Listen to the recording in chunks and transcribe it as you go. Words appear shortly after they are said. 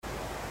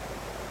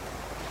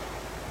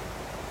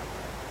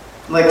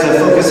I'd like to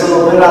focus a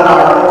little bit on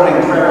our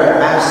opening prayer at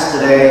Mass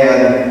today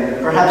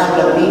and perhaps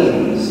what it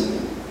means.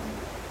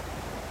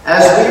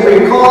 As we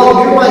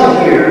recall year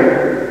by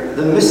year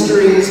the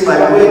mysteries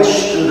by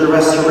which, through the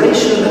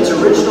restoration of its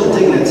original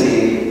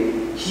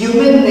dignity,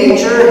 human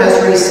nature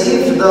has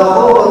received the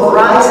hope of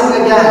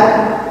rising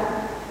again,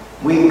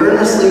 we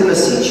earnestly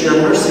beseech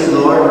your mercy,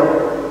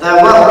 Lord,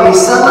 that what we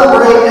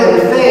celebrate in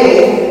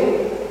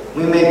faith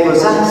we may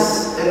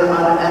possess in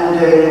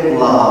unending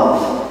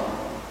love.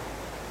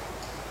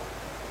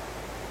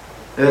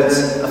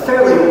 It's a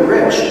fairly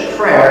rich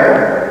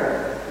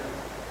prayer.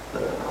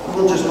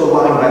 We'll just go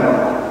line by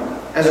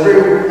line. As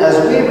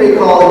we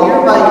recall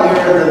year by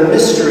year the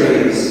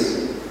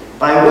mysteries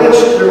by which,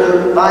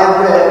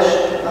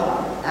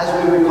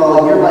 as we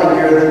recall year by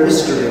year the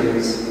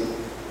mysteries,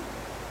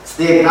 it's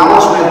the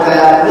acknowledgement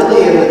that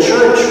really in the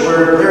church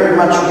we're very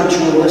much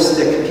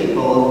ritualistic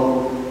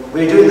people.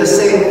 We do the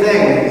same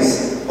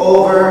things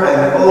over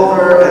and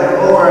over and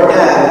over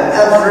again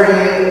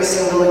every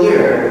single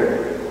year.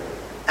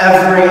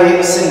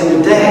 Every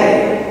single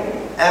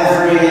day,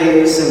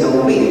 every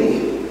single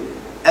week,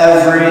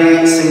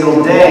 every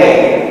single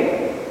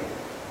day,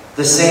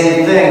 the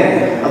same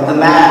thing of the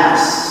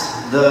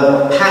Mass,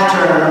 the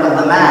pattern of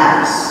the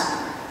Mass.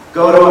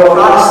 Go to a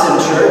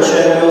Protestant church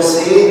and you'll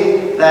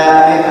see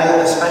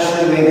that,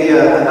 especially maybe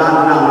a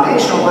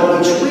non-denominational, but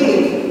each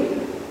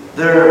week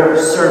their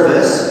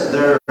service,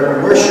 their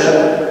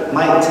worship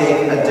might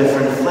take a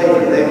different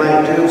flavor. They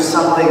might do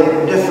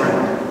something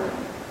different.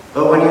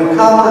 But when you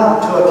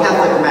come to a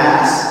Catholic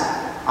Mass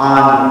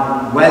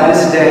on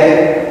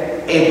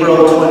Wednesday, April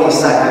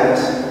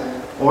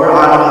 22nd, or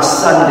on a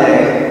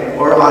Sunday,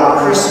 or on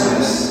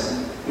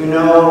Christmas, you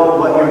know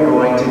what you're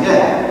going to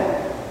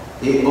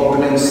get. The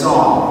opening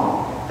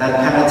psalm, that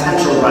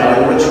penitential rite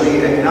in which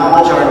we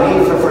acknowledge our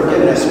need for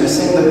forgiveness. We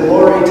sing the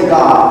glory to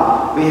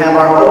God. We have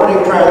our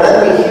opening prayer.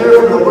 Then we hear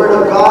from the Word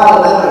of God,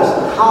 and then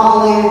there's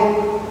homily.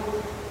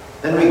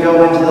 Then we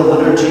go into the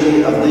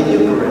liturgy of the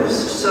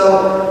Eucharist.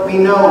 So we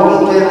know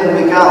week in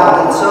and week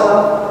out. And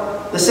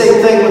so the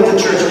same thing with the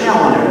church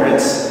calendar.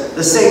 It's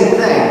the same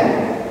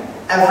thing.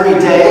 Every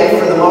day,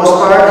 for the most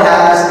part,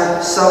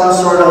 has some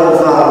sort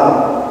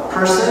of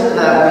person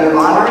that we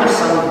honor,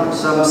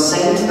 some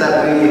saint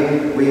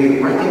that we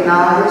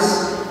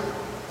recognize.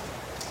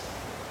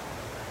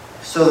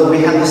 So that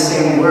we have the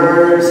same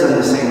words and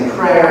the same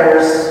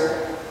prayers.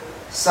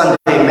 Sunday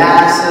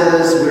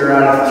Masses, we're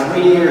on a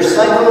 3-year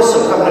cycle,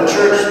 so come to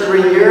church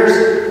 3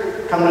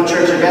 years, come to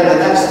church again the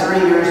next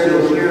 3 years,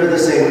 you'll hear the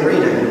same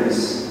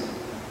readings.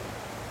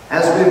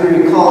 As we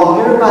recall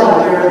year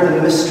by year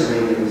the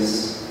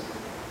mysteries,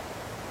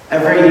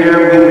 every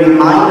year we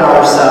remind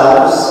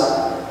ourselves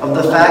of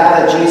the fact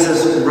that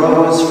Jesus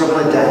rose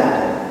from the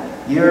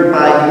dead. Year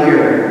by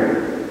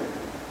year,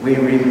 we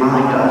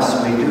remind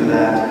us, we do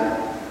that.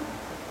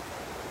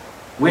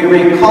 We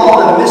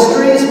recall the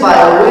mysteries by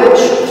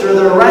which, through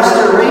the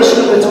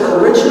restoration of its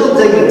original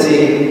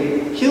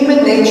dignity,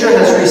 human nature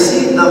has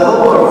received the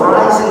hope of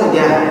rising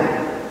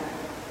again.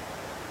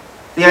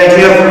 The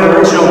idea of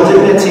original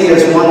dignity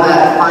is one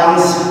that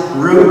finds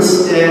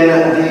roots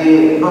in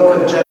the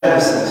book of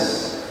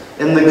Genesis,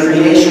 in the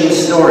creation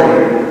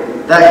story,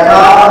 that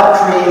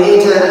God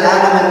created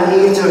Adam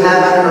and Eve to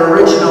have an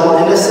original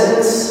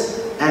innocence,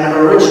 an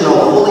original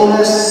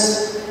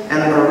holiness,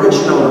 an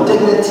original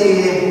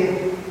dignity.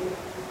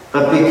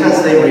 But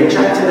because they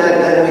rejected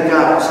it, then we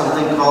got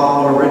something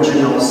called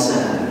original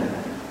sin,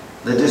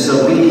 the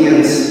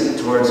disobedience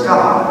towards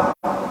God,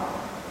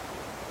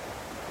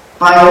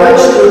 by which,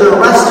 through the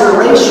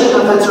restoration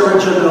of its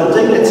original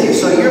dignity.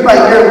 So year by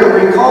year,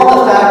 we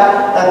recall the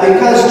fact that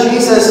because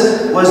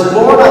Jesus was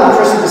born on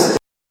Christmas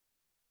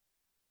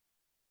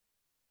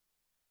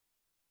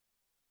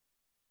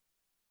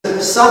Day,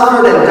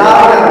 suffered and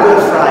died on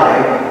Good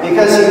Friday,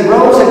 because he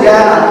rose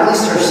again on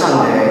Easter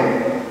Sunday,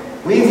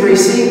 we've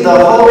received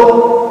the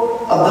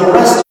hope of the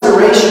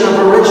restoration of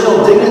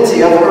original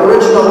dignity, of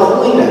original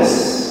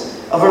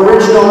holiness, of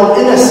original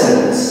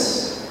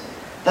innocence,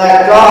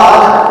 that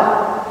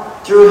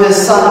God, through his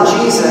Son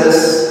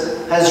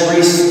Jesus, has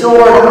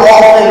restored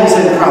all things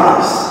in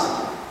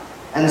Christ.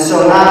 And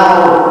so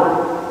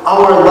now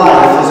our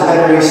life has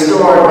been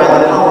restored by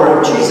the power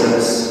of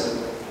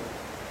Jesus.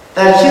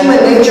 That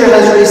human nature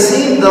has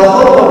received the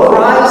hope of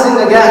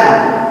rising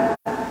again.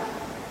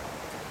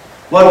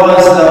 What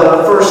was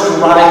the first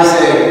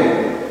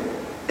rising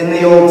in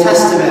the Old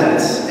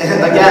Testament?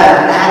 And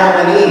again,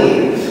 Adam and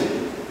Eve.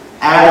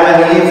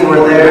 Adam and Eve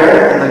were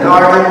there in the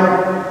garden,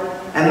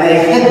 and they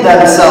hid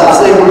themselves.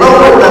 They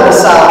lowered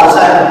themselves,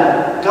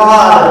 and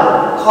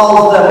God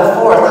called them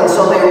forth. And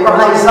so they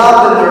rise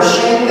up in their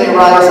shame, they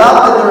rise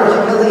up in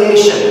their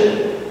humiliation.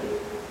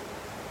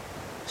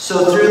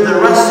 So through the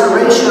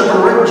restoration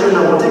of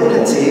original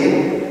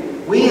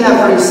dignity, we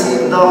have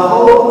received the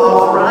hope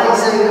of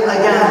rising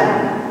again.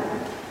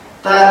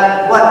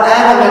 That what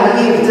Adam and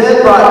Eve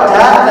did brought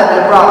death and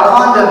it brought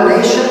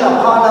condemnation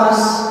upon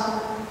us.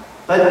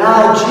 But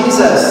now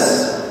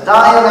Jesus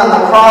dying on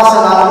the cross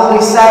and on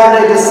Holy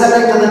Saturday,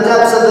 descending to the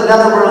depths of the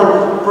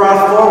netherworld,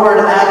 brought forward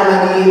Adam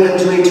and Eve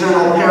into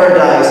eternal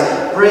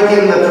paradise,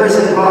 breaking the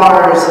prison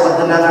bars of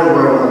the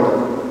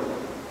netherworld.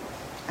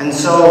 And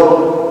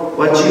so,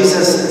 what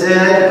Jesus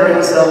did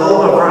brings the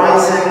hope of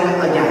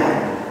rising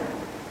again.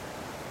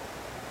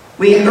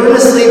 We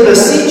earnestly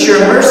beseech your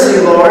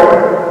mercy,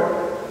 Lord.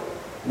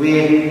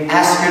 We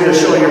ask you to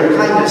show your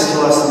kindness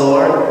to us,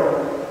 Lord,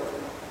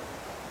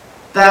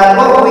 that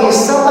what we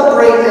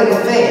celebrate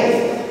in faith,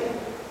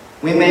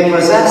 we may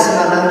possess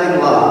an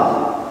unending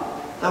love.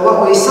 That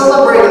what we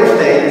celebrate in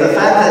faith, the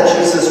fact that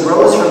Jesus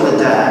rose from the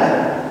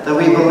dead, that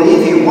we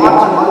believe he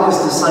walked among his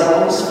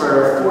disciples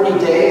for 40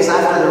 days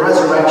after the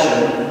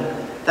resurrection,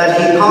 that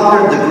he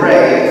conquered the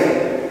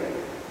grave,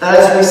 that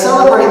as we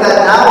celebrate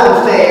that now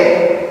in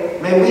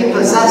faith, may we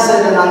possess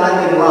it in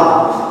unending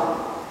love.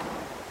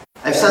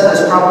 I've said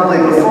this probably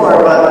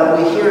before, but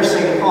we hear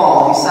St.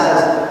 Paul, he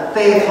says,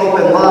 faith, hope,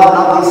 and love, and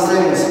all these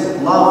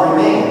things, love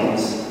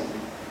remains.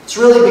 It's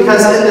really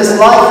because in this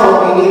life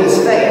what we need is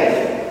faith.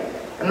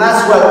 And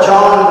that's what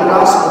John in the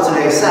Gospel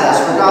today says.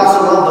 For God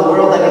so loved the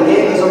world that he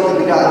gave his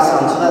only begotten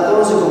Son, so that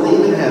those who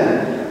believe in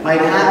him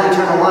might have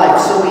eternal life.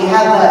 So we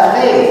have that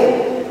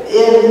faith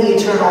in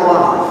eternal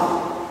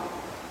life.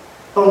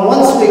 But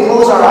once we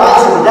close our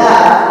eyes in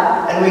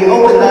death, and we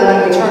open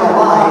them in eternal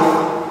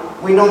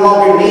life, we no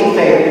longer need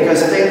faith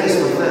because faith is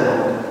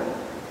fulfilled.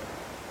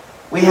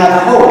 We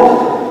have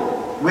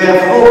hope. We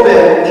have hope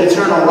in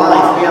eternal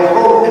life. We have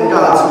hope in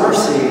God's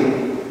mercy.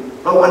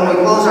 But when we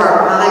close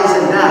our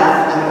eyes in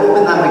death and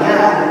open them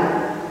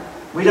again,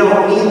 we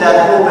don't need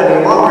that hope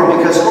any longer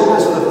because hope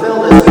is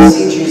fulfilled as we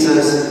see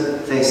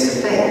Jesus face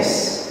to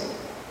face.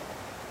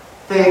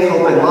 Faith,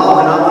 hope, and love,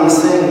 and of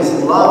these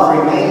things, love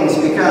remains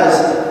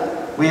because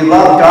we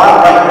love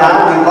God right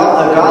now. We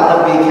love the God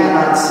that we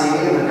cannot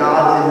see, the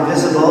God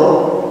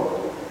invisible.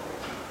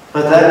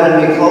 But then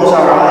when we close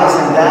our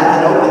eyes in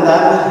death and open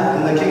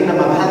them in the kingdom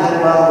of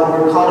heaven, well,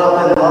 we're caught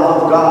up in the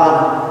love of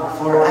God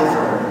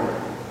forever.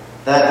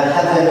 That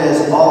heaven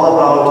is all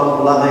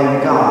about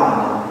loving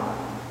God.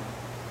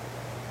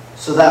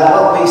 So that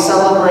what we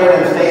celebrate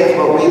in faith,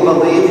 what we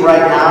believe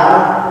right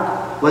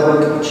now,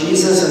 what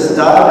Jesus has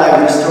done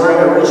by restoring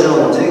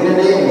original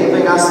dignity and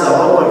giving us the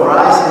hope of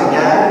rising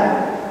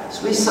again,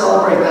 as we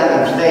celebrate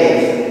that in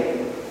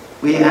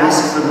faith, we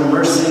ask for the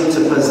mercy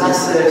to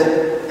possess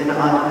it in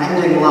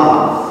unending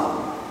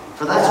love.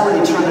 For that's what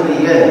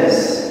eternity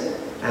is.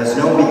 It has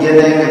no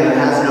beginning and it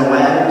has no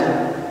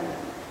end.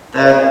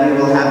 That we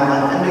will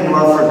have unending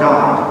love for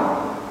God.